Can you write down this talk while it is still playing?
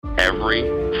every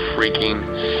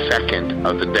freaking second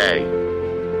of the day,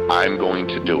 I'm going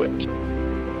to do it.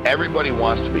 Everybody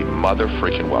wants to be mother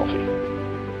freaking wealthy.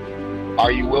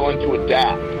 Are you willing to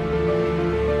adapt?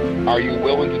 Are you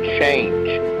willing to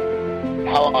change?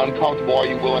 How uncomfortable are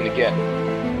you willing to get?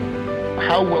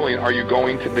 How willing are you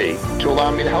going to be to allow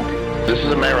me to help you? This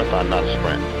is a marathon, not a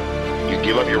sprint. You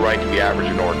give up your right to be average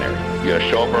and ordinary. You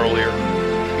gotta show up earlier.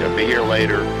 You gotta be here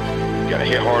later. You gotta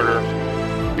hit harder.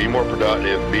 Be more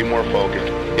productive. Be more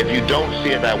focused. If you don't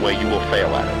see it that way, you will fail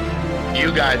at it.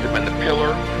 You guys have been the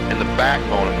pillar and the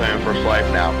backbone of Family First Life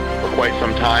now for quite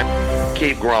some time.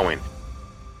 Keep growing.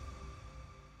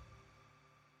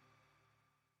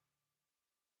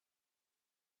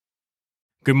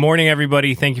 Good morning,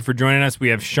 everybody. Thank you for joining us. We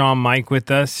have Sean Mike with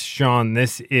us. Sean,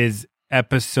 this is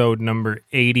episode number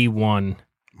 81.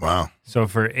 Wow. So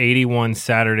for 81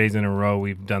 Saturdays in a row,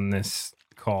 we've done this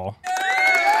call.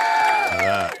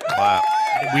 Wow.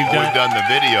 We've done the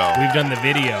video. We've done the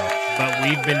video, but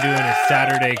we've been doing a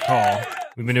Saturday call.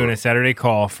 We've been doing a Saturday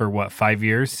call for what, 5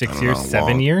 years, 6 years,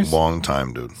 7 years? Long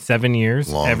time, dude. 7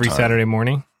 years, every time. Saturday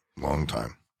morning. Long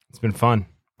time. It's been fun.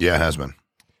 Yeah, it has been.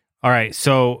 All right,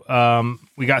 so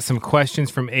we got some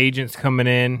questions from agents coming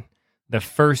in. The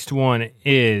first one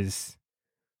is,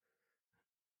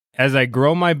 as I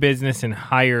grow my business and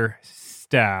hire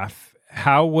staff,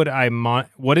 how would I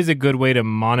what is a good way to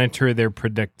monitor their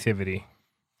productivity?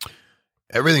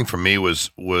 Everything for me was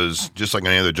just like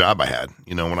any other job I had.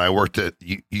 You know, when I worked at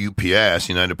UPS,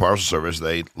 United Parcel Service,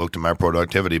 they looked at my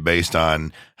productivity based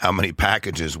on how many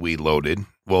packages we loaded.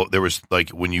 Well, there was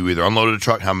like when you either unloaded a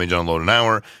truck, how many did you unload an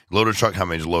hour? Loaded a truck, how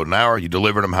many did you load an hour? You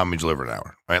delivered them, how many did you deliver an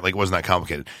hour? Right? Like it wasn't that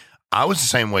complicated. I was the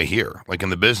same way here. Like in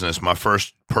the business, my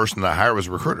first person that I hired was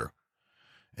a recruiter.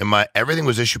 And everything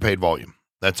was issue paid volume.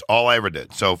 That's all I ever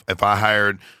did. So if I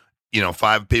hired,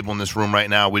 5 people in this room right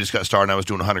now, we just got started and I was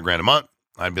doing $100,000 a month.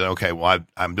 I'd be like, okay, well,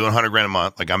 I'm doing $100,000 a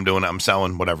month. Like I'm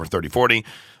selling whatever, 30, 40.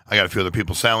 I got a few other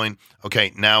people selling.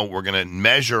 Okay, now we're going to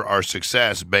measure our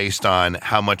success based on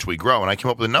how much we grow. And I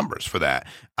came up with the numbers for that.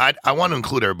 I want to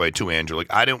include everybody too, Andrew. Like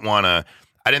I didn't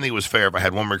think it was fair if I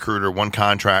had one recruiter, one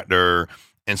contractor,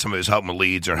 and somebody was helping with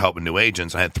leads or helping new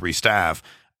agents. I had 3 staff.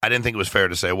 I didn't think it was fair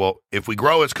to say, well, if we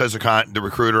grow, it's because the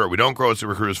recruiter, or we don't grow, it's the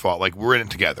recruiter's fault. Like, we're in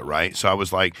it together, right? So I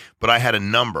was like, but I had a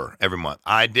number every month.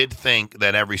 I did think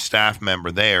that every staff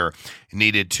member there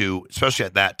needed to, especially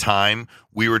at that time,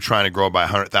 we were trying to grow by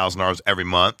 $100,000 every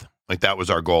month. Like, that was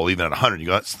our goal, even at 100. You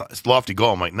go, it's a lofty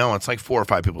goal. I'm like, no, it's like 4 or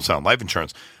 5 people selling life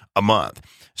insurance a month.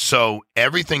 So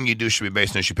everything you do should be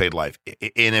based on issue paid life.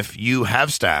 And if you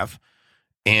have staff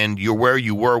and you're where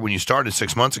you were when you started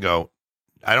 6 months ago,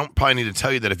 I don't probably need to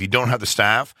tell you that if you don't have the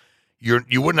staff, you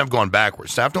wouldn't have gone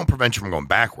backwards. Staff don't prevent you from going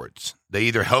backwards. They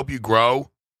either help you grow,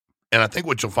 and I think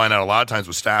what you'll find out a lot of times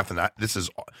with staff, and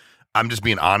I'm just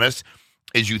being honest,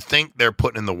 is you think they're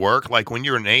putting in the work. Like when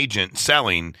you're an agent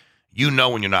selling,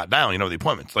 when you're not dialing, the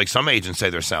appointments. Like some agents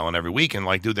say they're selling every week, and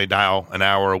like, dude, they dial an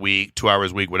hour a week, 2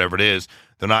 hours a week, whatever it is.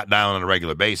 They're not dialing on a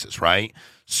regular basis, right?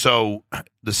 So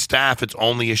the staff, it's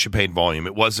only issue paid volume.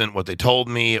 It wasn't what they told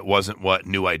me. It wasn't what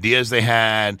new ideas they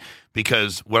had.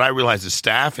 Because what I realized is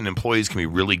staff and employees can be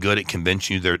really good at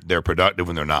convincing you they're productive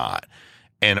when they're not.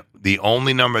 And the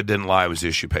only number that didn't lie was the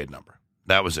issue paid number.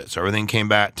 That was it. So everything came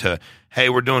back to, hey,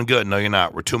 we're doing good. No, you're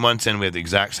not. We're 2 months in. We have the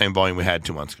exact same volume we had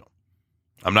 2 months ago.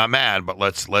 I'm not mad, but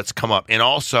let's come up. And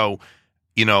also,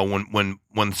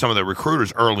 when some of the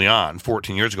recruiters early on,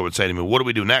 14 years ago, would say to me, what do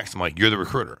we do next? I'm like, you're the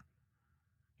recruiter.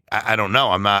 I don't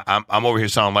know. I'm over here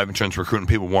selling life insurance, recruiting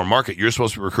people warm market. You're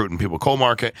supposed to be recruiting people cold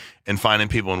market and finding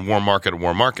people in warm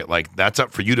market. Like that's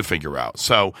up for you to figure out.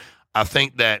 So I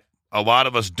think that a lot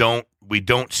of us don't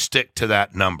stick to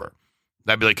that number.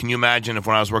 I'd be like, can you imagine if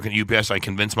when I was working at UPS, I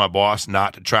convinced my boss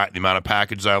not to track the amount of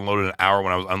packages I unloaded in an hour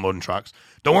when I was unloading trucks?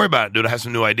 Don't worry about it, dude. I have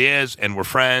some new ideas and we're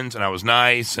friends and I was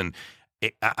nice. And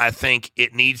I think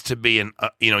it needs to be you'd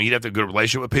have to have a good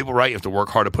relationship with people, right? You have to work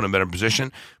hard to put them in a better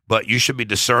position, but you should be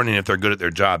discerning if they're good at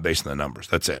their job based on the numbers.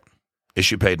 That's it.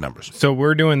 Issue paid numbers. So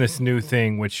we're doing this new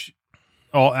thing, which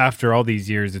after all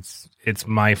these years, it's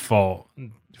my fault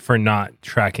for not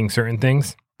tracking certain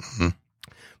things. Mm-hmm.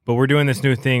 But we're doing this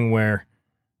new thing where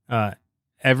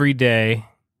every day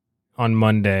on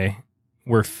Monday,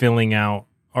 we're filling out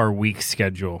our week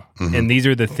schedule. Mm-hmm. And these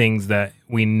are the things that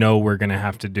we know we're going to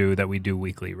have to do that we do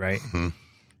weekly, right? Mm-hmm.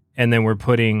 And then we're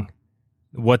putting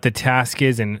what the task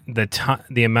is and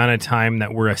the amount of time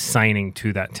that we're assigning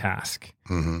to that task.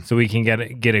 Mm-hmm. So we can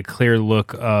get a clear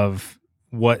look of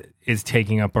what is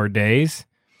taking up our days.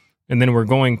 And then we're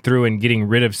going through and getting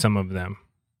rid of some of them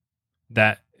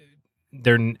that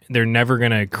they're never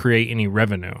going to create any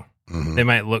revenue. They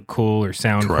might look cool or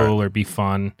sound Correct. cool or be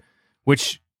fun,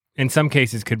 which in some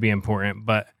cases could be important,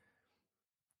 but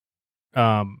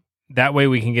that way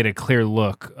we can get a clear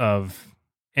look of,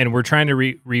 and we're trying to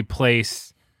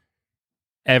replace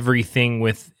everything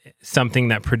with something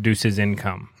that produces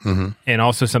income and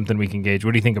also something we can gauge.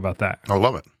 What do you think about that? I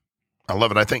love it.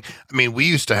 I mean, we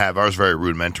used to have, ours very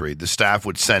rudimentary. The staff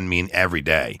would send me every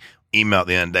day email at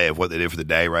the end of the day of what they did for the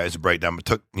day, right? As a breakdown, it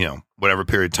took, whatever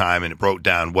period of time, and it broke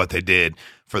down what they did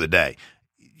for the day.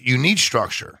 You need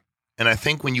structure. And I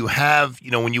think when you have,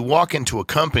 when you walk into a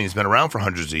company that's been around for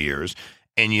hundreds of years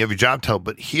and you have your job title,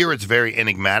 but here it's very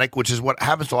enigmatic, which is what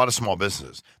happens to a lot of small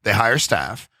businesses. They hire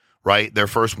staff, right? Their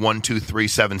first 1, 2, 3,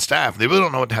 7 staff. They really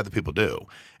don't know what to have the people do.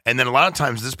 And then a lot of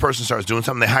times this person starts doing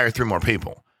something, they hire 3 more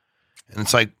people. And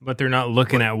it's like, but they're not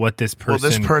looking at what this person. Well,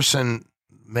 this person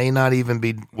may not even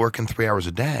be working 3 hours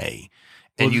a day,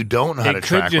 and you don't know how to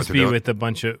track what they're doing. It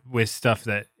could just be with stuff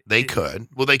that they could.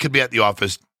 Well, they could be at the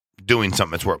office doing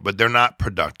something that's work, but they're not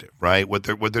productive, right? What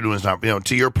they're doing is not.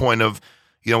 To your point of,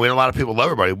 we had a lot of people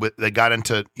love everybody. They got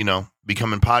into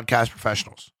becoming podcast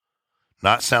professionals,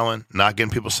 not selling, not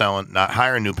getting people selling, not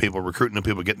hiring new people, recruiting new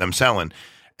people, getting them selling.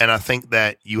 And I think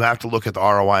that you have to look at the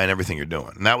ROI and everything you're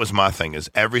doing. And that was my thing, is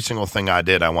every single thing I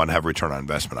did, I wanted to have return on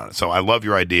investment on it. So I love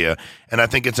your idea. And I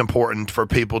think it's important for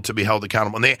people to be held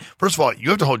accountable. And first of all, you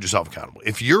have to hold yourself accountable.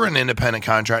 If you're an independent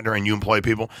contractor and you employ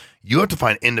people, you have to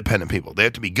find independent people. They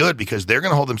have to be good because they're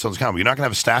going to hold themselves accountable. You're not going to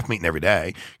have a staff meeting every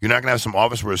day. You're not going to have some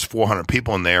office where there's 400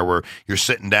 people in there where you're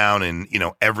sitting down and,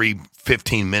 every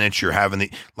 15 minutes you're having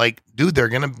dude, they're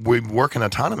going to be working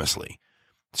autonomously.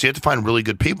 So you have to find really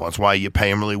good people. That's why you pay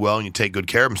them really well and you take good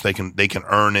care of them so they can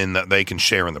earn in that, they can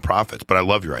share in the profits. But I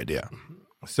love your idea.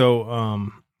 So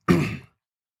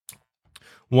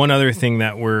one other thing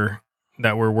that we're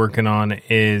working on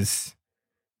is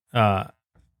and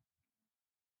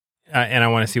I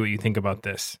want to see what you think about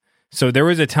this. So there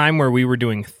was a time where we were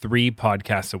doing 3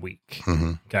 podcasts a week.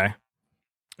 Okay.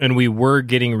 And we were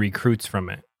getting recruits from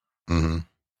it.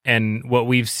 And what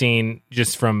we've seen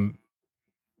just from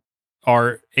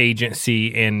our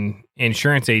agency and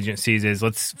insurance agencies is,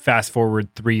 let's fast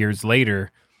forward 3 years later.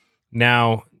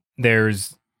 Now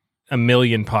there's 1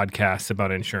 million podcasts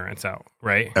about insurance out,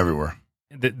 right? Everywhere.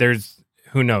 There's,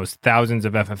 who knows, thousands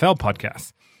of FFL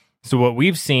podcasts. So what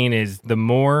we've seen is the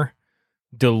more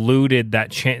diluted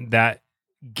that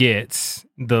gets,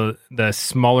 the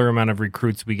smaller amount of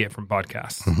recruits we get from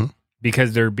podcasts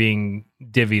because they're being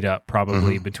divvied up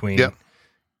probably between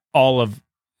all of.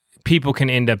 People can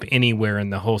end up anywhere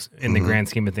in the whole the grand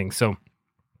scheme of things. So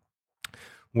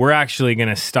we're actually going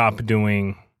to stop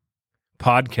doing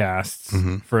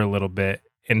podcasts for a little bit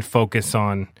and focus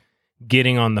on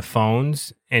getting on the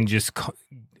phones and just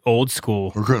old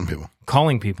school recruiting people,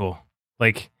 calling people.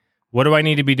 Like, what do I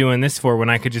need to be doing this for when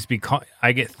I could just be?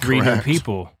 I get 3 new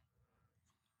people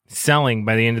selling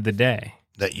by the end of the day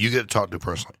that you get to talk to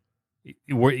personally.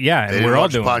 We're all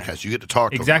doing podcasts. You get to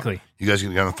talk to exactly. them. You guys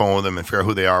get on the phone with them and figure out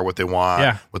who they are, what they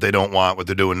want, what they don't want, what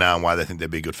they're doing now, and why they think they'd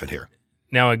be a good fit here.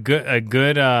 Now, a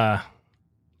good.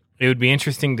 It would be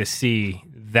interesting to see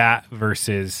that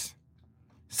versus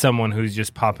someone who's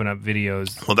just popping up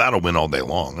videos. Well, that'll win all day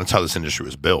long. That's how this industry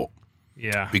was built.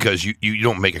 Yeah, because you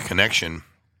don't make a connection.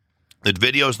 The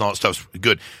videos and all that stuff's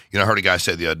good. I heard a guy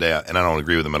say the other day, and I don't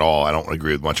agree with him at all. I don't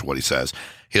agree with much of what he says.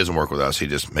 He doesn't work with us. He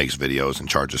just makes videos and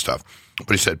charges stuff.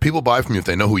 But he said, people buy from you if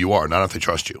they know who you are, not if they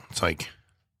trust you. It's like,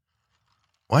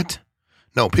 what?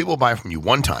 No, people buy from you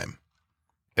one time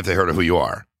if they heard of who you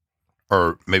are,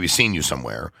 or maybe seen you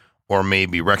somewhere, or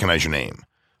maybe recognize your name.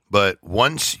 But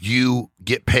once you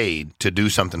get paid to do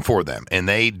something for them and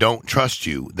they don't trust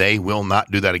you, they will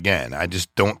not do that again. I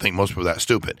just don't think most people are that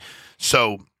stupid.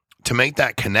 So to make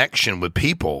that connection with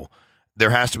people, there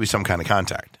has to be some kind of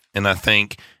contact. And I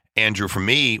think, Andrew, for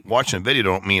me, watching a video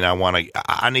don't mean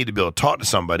I need to be able to talk to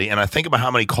somebody. And I think about how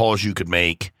many calls you could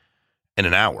make in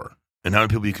an hour and how many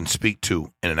people you can speak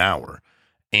to in an hour.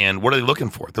 And what are they looking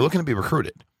for? They're looking to be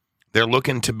recruited. They're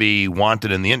looking to be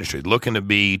wanted in the industry, looking to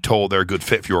be told they're a good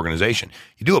fit for your organization.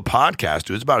 You do a podcast,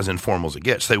 dude, it's about as informal as it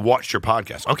gets. They watched your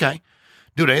podcast. Okay.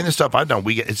 Dude, any of the stuff I've done,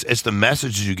 it's the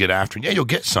messages you get after. Yeah, you'll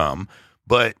get some,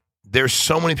 but there's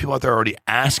so many people out there already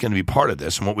asking to be part of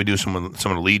this, and what we do, some of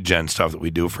the lead gen stuff that we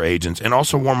do for agents, and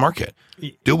also warm market.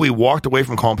 Dude, we walked away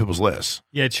from calling people's lists.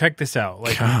 Yeah, check this out.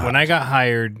 Like when I got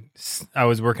hired, I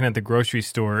was working at the grocery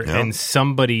store, and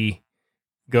somebody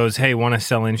goes, "Hey, want to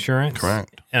sell insurance?"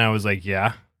 Correct. And I was like,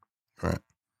 "Yeah." Correct.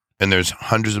 And there's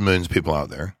hundreds of millions of people out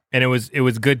there. And it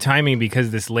was good timing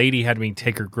because this lady had me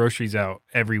take her groceries out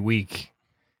every week.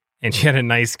 And she had a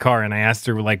nice car, and I asked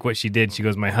her what she did. She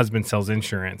goes, "My husband sells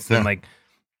insurance." And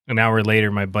An hour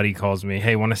later, my buddy calls me,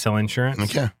 hey, want to sell insurance?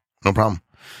 Okay, no problem.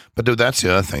 But, dude, that's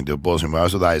the other thing, dude, blows me. I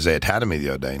was with Isaiah Tatamy the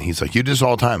other day, and he's like, you do this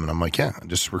all the time. And I'm like, yeah, I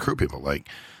just recruit people. Like,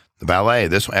 the ballet,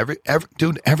 this one,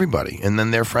 dude, everybody. And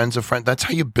then their friends of friends. That's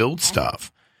how you build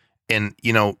stuff. And,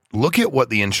 you know, look at what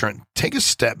the insurance, take a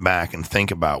step back and think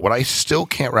about what I still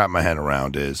can't wrap my head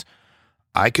around is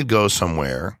I could go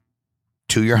somewhere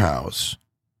to your house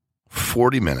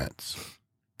 40 minutes,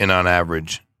 and on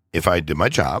average, if I did my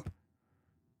job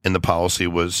and the policy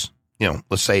was, you know,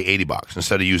 let's say $80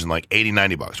 instead of using like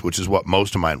 $80-$90, which is what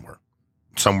most of mine were,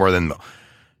 somewhere then,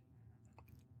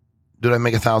 did I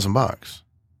make $1,000?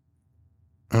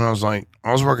 And I was like,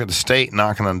 I was working at the state,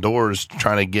 knocking on doors,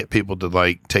 trying to get people to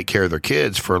like take care of their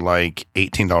kids for like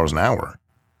 $18 an hour.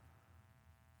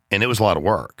 And it was a lot of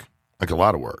work, like a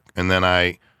lot of work. And then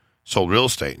I sold real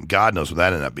estate, and God knows what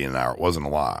that ended up being an hour. It wasn't a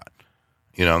lot.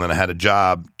 You know, and then I had a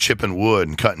job chipping wood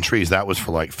and cutting trees. That was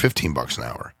for like $15 an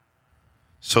hour.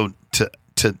 So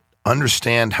to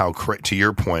understand how, to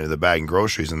your point of the bagging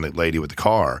groceries and the lady with the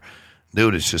car,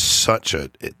 dude, it's just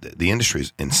the industry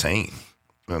is insane.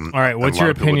 All right, what's your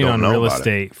opinion on real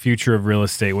estate, future of real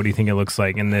estate? What do you think it looks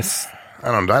like in this?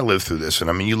 I don't know. I lived through this. And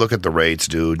I mean, you look at the rates,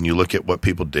 dude, and you look at what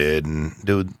people did. And,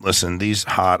 dude, listen, these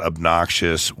hot,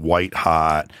 obnoxious, white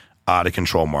hot, out of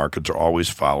control markets are always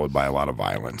followed by a lot of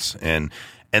violence. And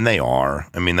they are.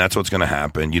 I mean, that's what's going to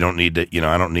happen. You don't need to, you know,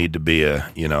 I don't need to be I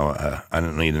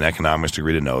don't need an economics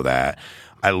degree to know that.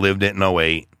 I lived it in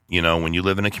 2008. You know, when you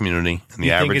live in a community and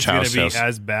the average house is going to be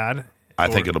as bad? I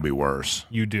think it'll be worse.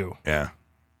 You do? Yeah.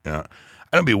 Yeah.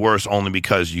 It'll be worse only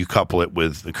because you couple it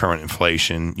with the current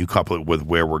inflation, you couple it with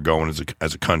where we're going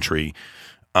as a country,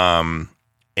 and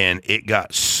it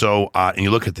got so odd. And you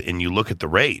look at the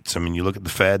rates. I mean, you look at the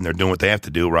Fed, and they're doing what they have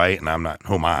to do, right? And I'm not.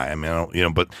 Who am I? I mean, I don't, you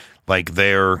know, but like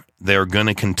they're going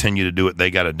to continue to do what they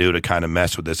got to do to kind of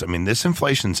mess with this. I mean, this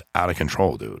inflation's out of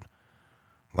control, dude.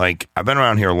 Like, I've been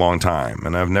around here a long time,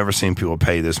 and I've never seen people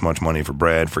pay this much money for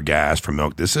bread, for gas, for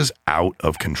milk. This is out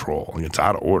of control. It's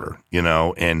out of order, you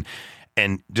know? And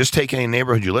just take any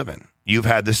neighborhood you live in. You've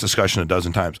had this discussion a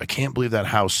dozen times. I can't believe that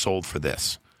house sold for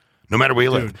this, no matter where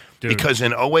you live. Because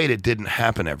in 2008, it didn't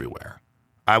happen everywhere.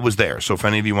 I was there. So if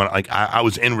any of you want, like, I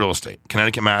was in real estate,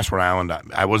 Connecticut, Mass, Rhode Island.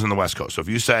 I was in the West Coast. So if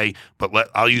you say,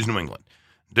 I'll use New England.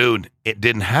 Dude, it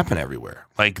didn't happen everywhere.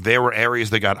 Like, there were areas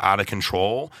that got out of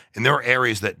control, and there were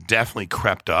areas that definitely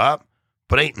crept up,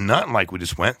 but ain't nothing like we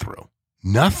just went through.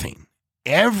 Nothing.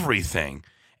 Everything.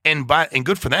 And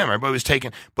good for them. Everybody was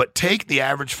taking, but take the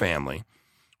average family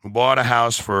who bought a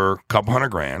house for a couple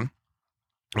 $100,000,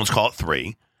 let's call it $3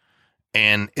 million,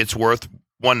 and it's worth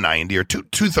 $190 or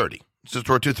 $230. It's just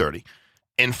worth $230.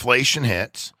 Inflation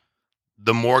hits.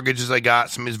 The mortgages they got,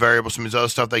 some of these variables, some of these other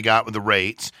stuff they got with the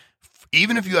rates.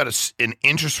 Even if you had an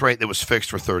interest rate that was fixed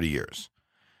for 30 years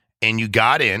and you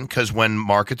got in, because when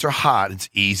markets are hot, it's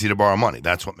easy to borrow money.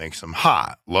 That's what makes them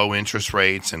hot. Low interest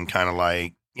rates and kind of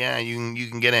like, yeah, you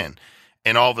can get in.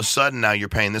 And all of a sudden now you're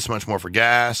paying this much more for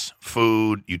gas,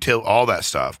 food, utility, all that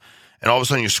stuff. And all of a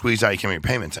sudden you're squeezed out. You can't make your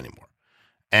payments anymore.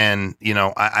 And, you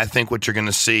know, I think what you're going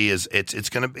to see is it's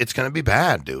going to be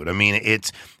bad, dude. I mean,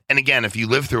 and again, if you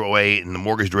live through 2008 and the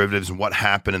mortgage derivatives and what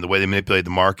happened and the way they manipulated the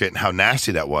market and how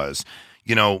nasty that was,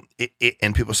 you know,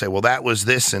 and people say, well, that was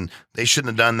this and they shouldn't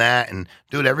have done that. And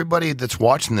dude, everybody that's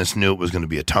watching this knew it was going to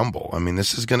be a tumble. I mean,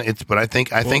 this is going to, but I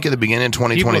think at the beginning of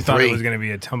 2023, people thought it was going to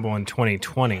be a tumble in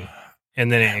 2020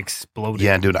 and then it exploded.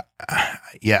 Yeah, dude.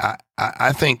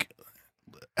 I think,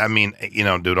 I mean, you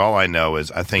know, dude, all I know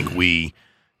is I think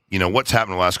you know, what's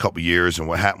happened the last couple of years and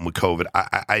what happened with COVID,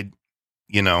 I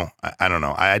don't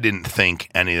know. I didn't think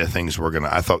any of the things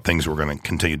I thought things were going to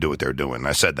continue to do what they're doing. And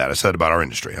I said that. I said about our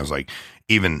industry. I was like,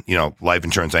 even, you know, life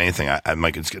insurance, anything, I'm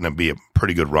like, it's going to be a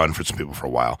pretty good run for some people for a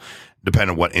while, depending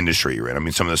on what industry you're in. I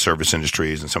mean, some of the service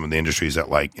industries and some of the industries that,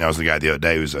 like, you know, I was the guy the other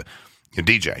day who was a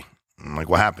DJ. I'm like,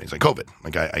 what happened? He's like, COVID.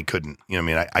 Like, I couldn't, you know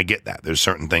what I mean? I get that. There's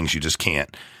certain things you just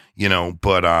can't, you know,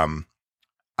 but,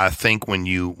 I think when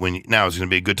now is going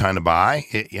to be a good time to buy.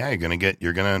 You're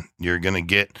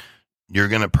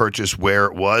going to purchase where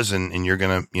it was and you're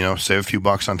going to, you know, save a few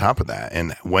bucks on top of that.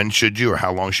 And when should you, or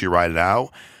how long should you ride it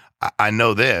out? I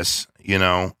know this, you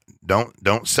know,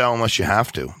 don't sell unless you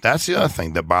have to. That's the other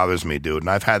thing that bothers me, dude. And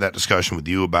I've had that discussion with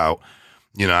you about,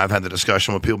 you know, I've had the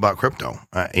discussion with people about crypto.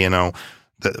 You know,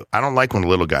 I don't like when the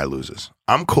little guy loses.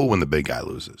 I'm cool when the big guy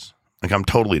loses. Like, I'm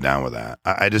totally down with that.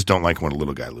 I just don't like when a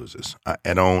little guy loses.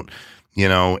 I don't, you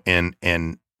know, and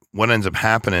what ends up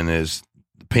happening is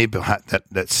people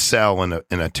that sell in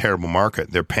a terrible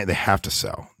market, they have to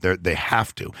sell. They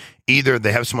have to. Either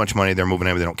they have so much money they're moving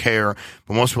in, they don't care.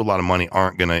 But most people with a lot of money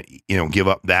aren't going to give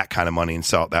up that kind of money and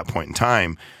sell at that point in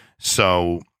time.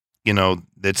 So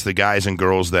it's the guys and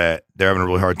girls that they're having a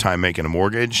really hard time making a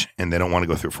mortgage and they don't want to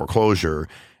go through foreclosure,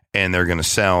 and they're going to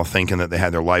sell thinking that they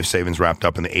had their life savings wrapped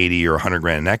up in the 80 or 100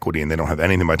 grand in equity, and they don't have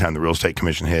anything by the time the real estate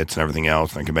commission hits and everything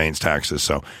else and the conveyance taxes.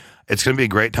 So it's going to be a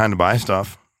great time to buy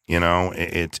stuff.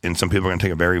 And some people are going to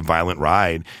take a very violent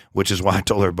ride, which is why I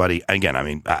told everybody, again, I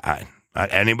mean,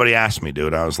 anybody asked me,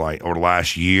 dude, I was like, over the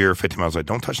last year, 15 months, I was like,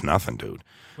 don't touch nothing, dude.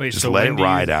 Wait, just so let it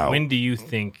ride out. When do you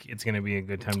think it's going to be a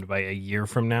good time to buy? A year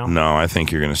from now? No, I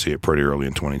think you're going to see it pretty early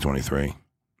in 2023.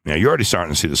 Yeah, you're already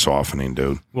starting to see the softening,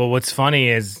 dude. Well, what's funny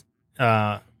is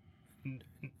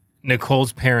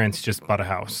Nicole's parents just bought a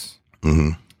house.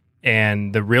 Mm-hmm.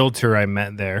 And the realtor I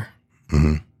met there,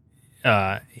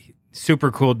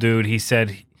 super cool dude. He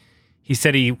said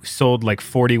he sold like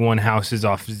 41 houses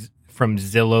off from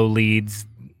Zillow leads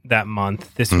that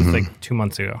month. This was like 2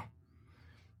 months ago.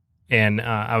 And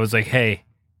I was like, hey,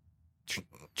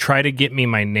 try to get me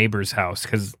my neighbor's house,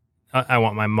 because I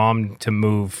want my mom to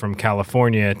move from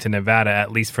California to Nevada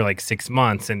at least for like 6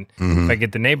 months. And if I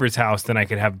get the neighbor's house, then I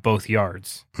could have both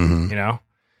yards, Yeah.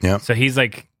 So he's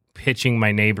like pitching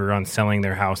my neighbor on selling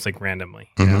their house like randomly,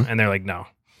 you know? And they're like, no.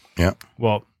 Yeah.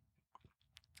 Well,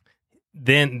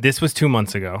 then this was 2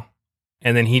 months ago.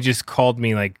 And then he just called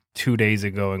me like 2 days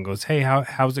ago and goes, hey,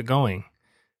 how's it going?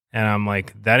 And I'm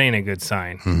like, that ain't a good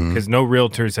sign, because no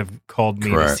realtors have called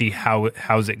me to see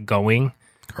how's it going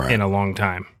in a long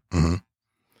time.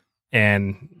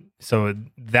 And so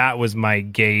that was my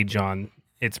gauge on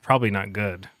it's probably not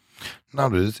good. No,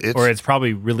 dude, it's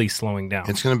probably really slowing down.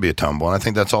 It's going to be a tumble. And I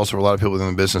think that's also for a lot of people within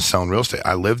the business selling real estate.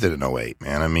 I lived it in 08,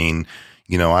 man. I mean,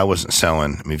 I wasn't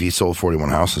selling. I mean, if he sold 41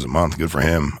 houses a month, good for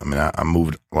him. I mean, I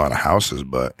moved a lot of houses,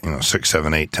 but 6,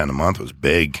 7, 8, 10 a month was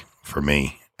big for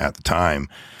me at the time.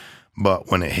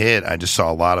 But when it hit, I just saw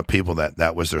a lot of people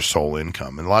that was their sole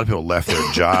income. And a lot of people left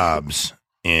their jobs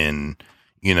in,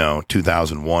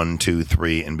 2001, 2,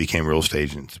 3, and became real estate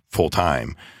agents full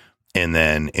time. And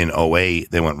then in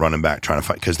 08, they went running back trying to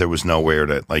fight, because there was nowhere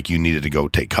to, like, you needed to go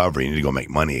take cover. You needed to go make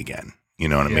money again.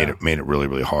 And it made it really,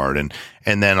 really hard. And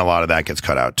then a lot of that gets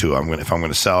cut out too. If I'm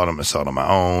going to sell it, I'm going to sell it on my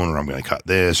own, or I'm going to cut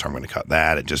this, or I'm going to cut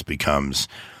that. It just becomes,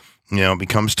 it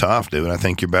becomes tough, dude. I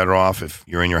think you're better off if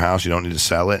you're in your house, you don't need to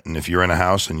sell it. And if you're in a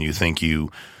house and you think you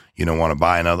don't want to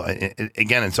buy another,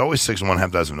 again, it's always 6 and 1,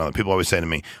 half dozen of another. People always say to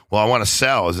me, well, I want to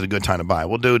sell. Is it a good time to buy?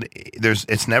 Well, dude,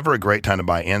 it's never a great time to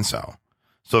buy and sell.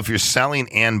 So if you're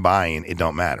selling and buying, it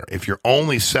don't matter. If you're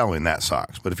only selling, that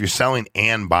sucks. But if you're selling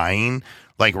and buying,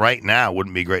 like right now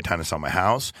wouldn't be a great time to sell my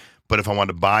house. But if I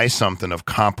wanted to buy something of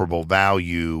comparable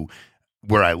value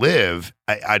where I live,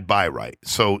 I'd buy right.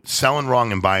 So selling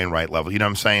wrong and buying right level. You know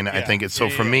what I'm saying? Yeah. I think it's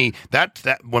for me, that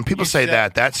when people say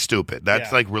that's stupid.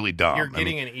 That's like really dumb. You're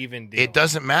getting an even deal. It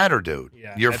doesn't matter, dude.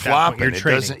 Yeah. You're flopping. You're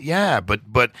trading.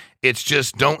 But it's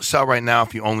just, don't sell right now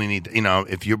if you only need,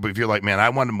 if you're like, man, I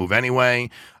want to move anyway.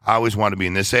 I always want to be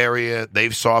in this area.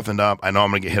 They've softened up. I know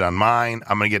I'm going to get hit on mine.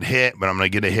 I'm going to get hit, but I'm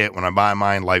going to get a hit when I buy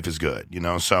mine. Life is good,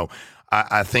 So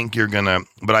I think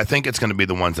but I think it's going to be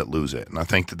the ones that lose it. And I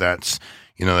think that's,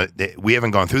 we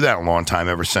haven't gone through that in a long time,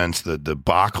 ever since the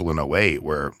debacle in 08,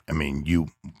 where, I mean, you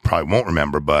probably won't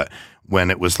remember, but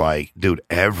when it was like, dude,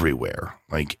 everywhere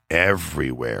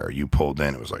you pulled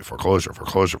in, it was like foreclosure.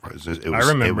 I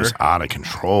remember. It was out of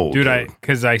control. Dude.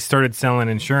 Because I started selling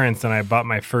insurance and I bought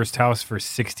my first house for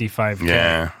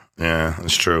 $65,000. Yeah,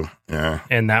 that's true. Yeah.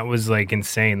 And that was like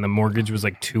insane. The mortgage was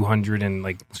like $240 a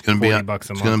month. It's going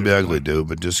to be ugly, dude,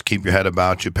 but just keep your head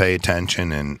about you, pay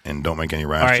attention, and don't make any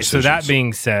rash decisions. So that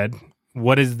being said,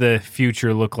 what does the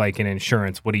future look like in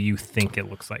insurance? What do you think it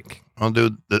looks like? Well,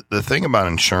 dude, the thing about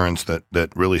insurance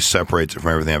that really separates it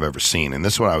from everything I've ever seen, and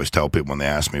this is what I always tell people when they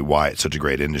ask me why it's such a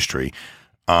great industry,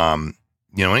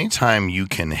 anytime you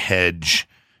can hedge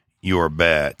your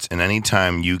bets, and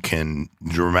anytime you can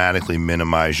dramatically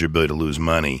minimize your ability to lose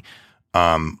money,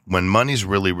 when money's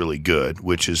really, really good,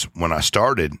 which is when I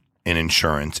started in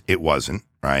insurance, it wasn't,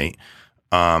 right?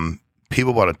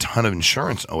 People bought a ton of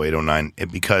insurance in 08, 09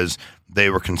 because they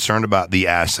were concerned about the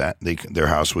asset. Their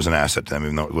house was an asset to them,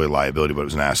 even though it was a liability, but it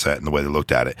was an asset in the way they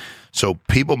looked at it. So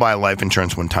people buy life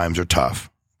insurance when times are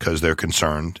tough because they're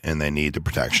concerned and they need the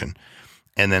protection.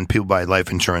 And then people buy life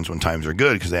insurance when times are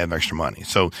good because they have extra money.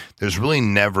 So there's really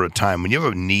never a time when you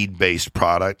have a need-based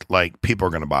product, like, people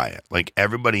are going to buy it. Like,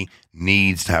 everybody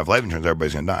needs to have life insurance.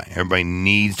 Everybody's going to die. Everybody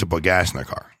needs to put gas in their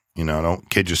car. Don't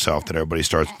kid yourself that everybody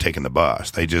starts taking the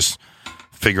bus. They just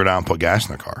figure it out and put gas in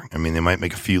their car. I mean, they might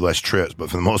make a few less trips, but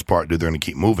for the most part, dude, they're going to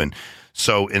keep moving.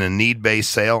 So in a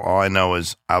need-based sale, all I know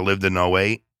is I lived in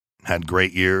 08, had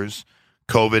great years.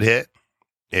 COVID hit,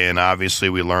 and obviously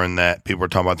we learned that people are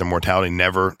talking about their mortality.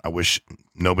 I wish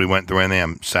nobody went through anything.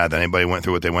 I'm sad that anybody went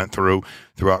through what they went through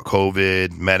throughout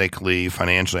COVID, medically,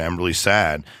 financially. I'm really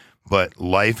sad. But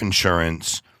life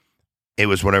insurance, it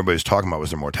was what everybody was talking about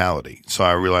was their mortality. So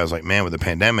I realized, like, man, with the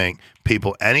pandemic,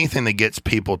 anything that gets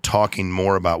people talking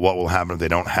more about what will happen if they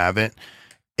don't have it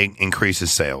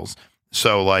increases sales.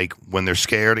 So, like, when they're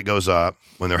scared, it goes up.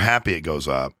 When they're happy, it goes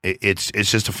up. It's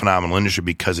just a phenomenal industry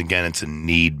because, again, it's a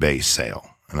need-based sale.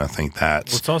 And I think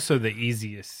that's... Well, it's also the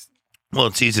easiest. Well,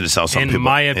 it's easy to sell something. In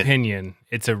my opinion,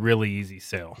 it's a really easy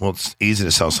sale. Well, it's easy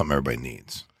to sell something everybody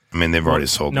needs. I mean, they've already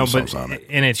sold themselves on it.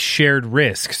 And it's shared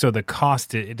risk, so the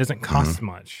cost, it doesn't cost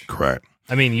much. Correct.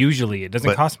 I mean, usually it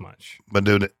doesn't cost much. But,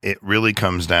 dude, it really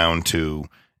comes down to...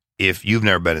 if you've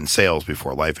never been in sales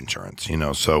before life insurance,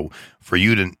 so for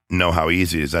you to know how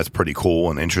easy it is, that's pretty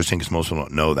cool and interesting because most people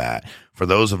don't know that. For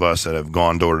those of us that have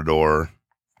gone door to door,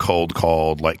 cold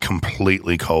called, like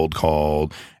completely cold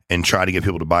called, and try to get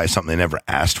people to buy something they never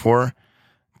asked for,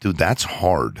 dude, that's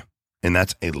hard. And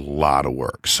that's a lot of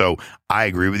work. So I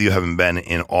agree with you, having been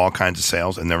in all kinds of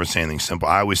sales and never say anything simple.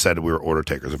 I always said we were order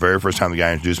takers. The very first time the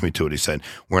guy introduced me to it, he said,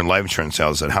 we're in life insurance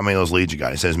sales. I said, how many of those leads you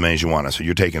got? He said, as many as you want. I said,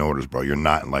 you're taking orders, bro. You're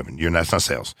not in life. That's not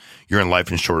sales. You're in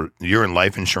life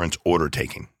insurance order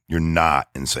taking. You're not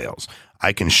in sales.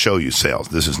 I can show you sales.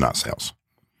 This is not sales.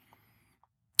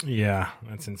 Yeah,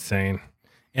 that's insane.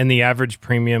 And the average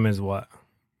premium is what?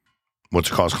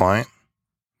 What's it cost client?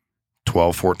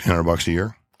 $1,200-$1,400 a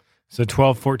year. So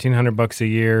 $1,200-$1,400 a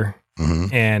year,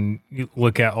 and you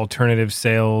look at alternative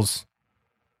sales.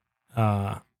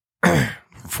 For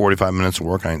 45 minutes of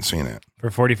work, I ain't seen it. For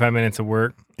 45 minutes of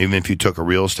work, even if you took a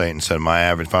real estate and said my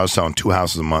average, if I was selling 2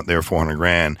 houses a month, they were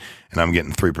 $400,000, and I'm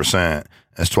getting 3%,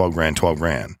 that's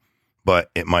 $12,000. But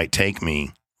it might take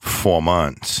me 4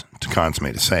 months to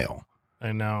consummate a sale.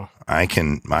 I know. I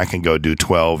can go do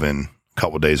 12 in a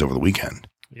couple of days over the weekend.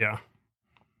 Yeah,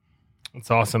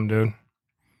 it's awesome, dude.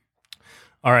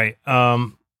 All right.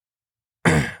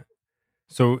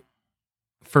 So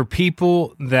for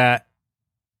people that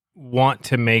want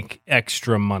to make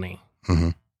extra money,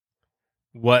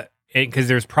 because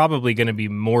there's probably going to be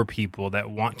more people that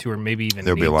want to, or maybe even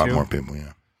there'll be a lot more people,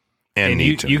 yeah. And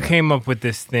you came up with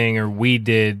this thing, or we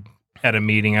did at a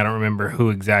meeting. I don't remember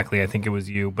who exactly. I think it was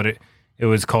you, but it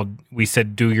was called, we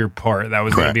said, do your part. That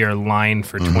was going to be our line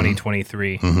for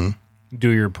 2023. Do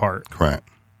your part. Correct.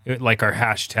 Like our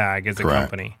hashtag as a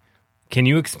company. Can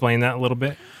you explain that a little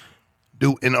bit?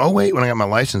 Dude, in 08, when I got my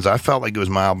license, I felt like it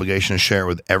was my obligation to share it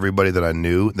with everybody that I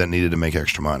knew that needed to make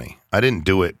extra money. I didn't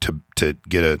do it to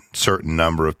get a certain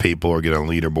number of people or get on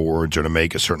leaderboards or to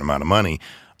make a certain amount of money.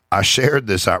 I shared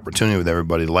this opportunity with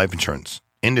everybody, the life insurance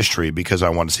industry, because I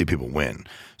want to see people win.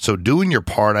 So doing your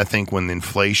part, I think when the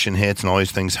inflation hits and all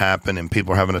these things happen and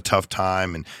people are having a tough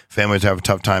time and families have a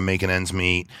tough time making ends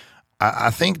meet,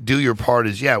 I think do your part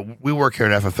is, we work here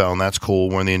at FFL and that's cool.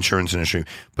 We're in the insurance industry,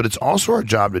 but it's also our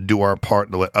job to do our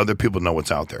part to let other people know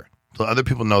what's out there. To let other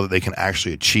people know that they can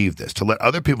actually achieve this, to let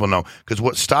other people know, because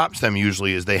what stops them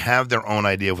usually is they have their own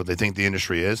idea of what they think the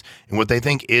industry is, and what they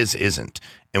think isn't.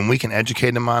 And we can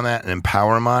educate them on that and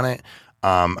empower them on it.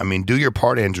 Do your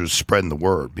part, Andrew, is spreading the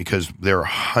word, because there are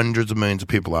hundreds of millions of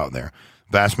people out there.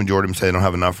 Vast majority of them say they don't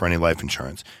have enough for any life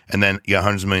insurance. And then you got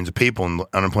hundreds of millions of people and the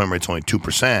unemployment rate's only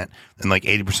 2%. And like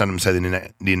 80% of them say they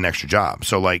need an extra job.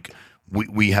 So like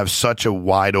we have such a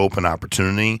wide open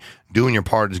opportunity. Doing your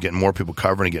part is getting more people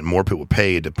covered and getting more people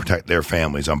paid to protect their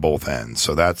families on both ends.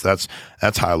 So that's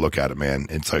how I look at it, man.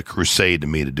 It's a crusade to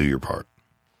me to do your part.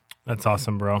 That's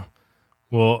awesome, bro.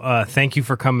 Well, thank you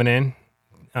for coming in.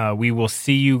 We will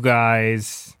see you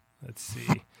guys,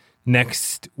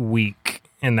 next week.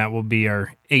 And that will be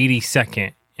our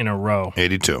 82nd in a row.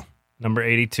 82. Number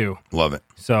 82. Love it.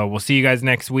 So we'll see you guys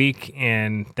next week,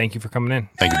 and thank you for coming in.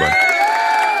 Thank you, bud.